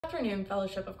Good afternoon,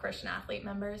 Fellowship of Christian Athlete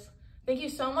members. Thank you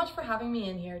so much for having me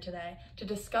in here today to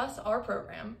discuss our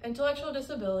program, Intellectual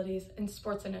Disabilities in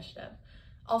Sports Initiative,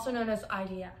 also known as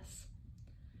IDS.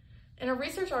 In a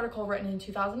research article written in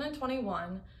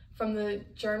 2021 from the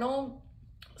journal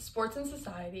Sports and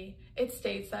Society, it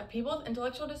states that people with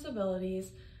intellectual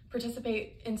disabilities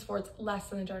participate in sports less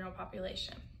than the general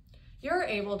population. You're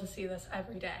able to see this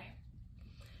every day.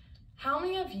 How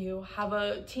many of you have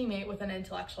a teammate with an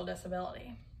intellectual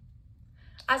disability?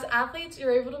 As athletes,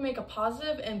 you're able to make a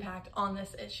positive impact on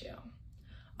this issue.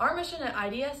 Our mission at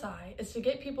IDSI is to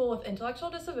get people with intellectual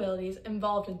disabilities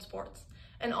involved in sports,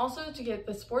 and also to get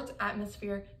the sports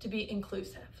atmosphere to be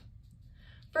inclusive.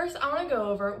 First, I want to go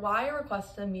over why I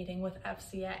requested a meeting with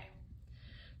FCA.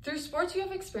 Through sports, you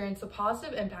have experienced the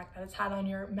positive impact that it's had on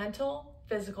your mental,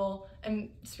 physical, and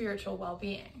spiritual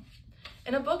well-being.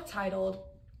 In a book titled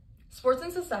Sports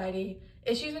and Society,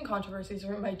 Issues and Controversies,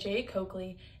 written by Jay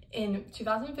Coakley in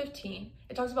 2015,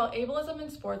 it talks about ableism in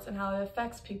sports and how it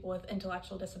affects people with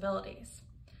intellectual disabilities.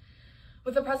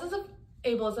 With the presence of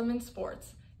ableism in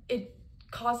sports, it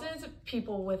causes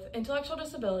people with intellectual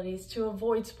disabilities to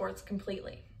avoid sports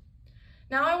completely.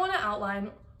 Now I want to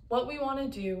outline what we want to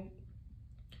do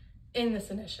in this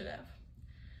initiative.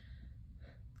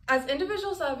 As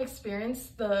individuals that have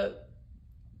experienced the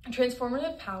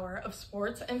transformative power of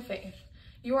sports and faith,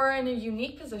 you are in a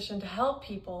unique position to help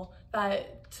people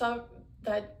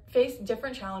that face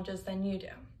different challenges than you do.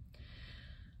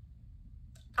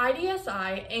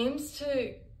 IDSI aims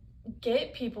to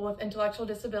get people with intellectual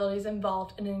disabilities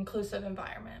involved in an inclusive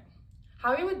environment.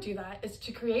 How we would do that is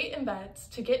to create events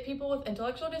to get people with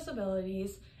intellectual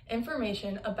disabilities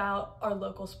information about our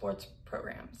local sports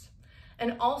programs,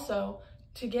 and also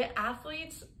to get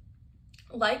athletes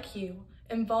like you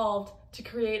involved to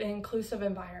create an inclusive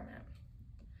environment.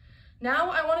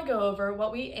 Now I want to go over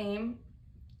what we aim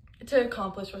to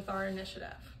accomplish with our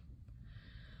initiative.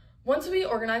 Once we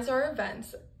organize our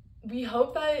events, we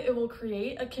hope that it will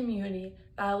create a community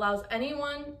that allows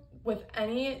anyone with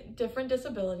any different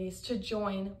disabilities to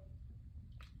join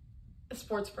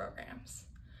sports programs.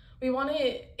 We want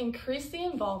to increase the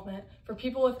involvement for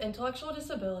people with intellectual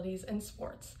disabilities in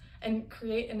sports and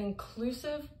create an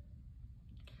inclusive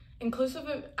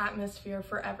atmosphere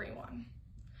for everyone.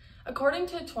 According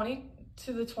to the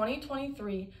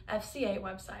 2023 FCA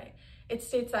website, it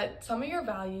states that some of your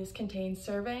values contain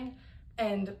serving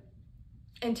and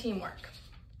teamwork.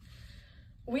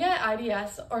 We at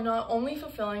IDS are not only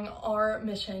fulfilling our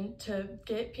mission to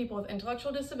get people with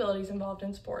intellectual disabilities involved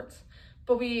in sports,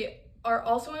 but we are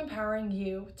also empowering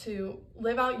you to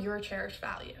live out your cherished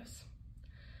values.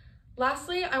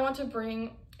 Lastly, I want to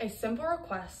bring a simple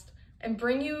request and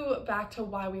bring you back to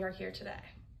why we are here today.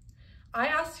 I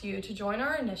ask you to join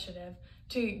our initiative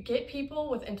to get people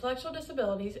with intellectual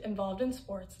disabilities involved in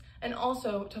sports and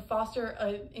also to foster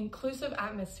an inclusive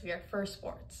atmosphere for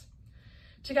sports.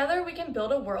 Together, we can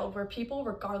build a world where people,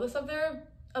 regardless of their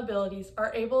abilities,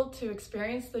 are able to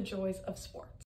experience the joys of sports.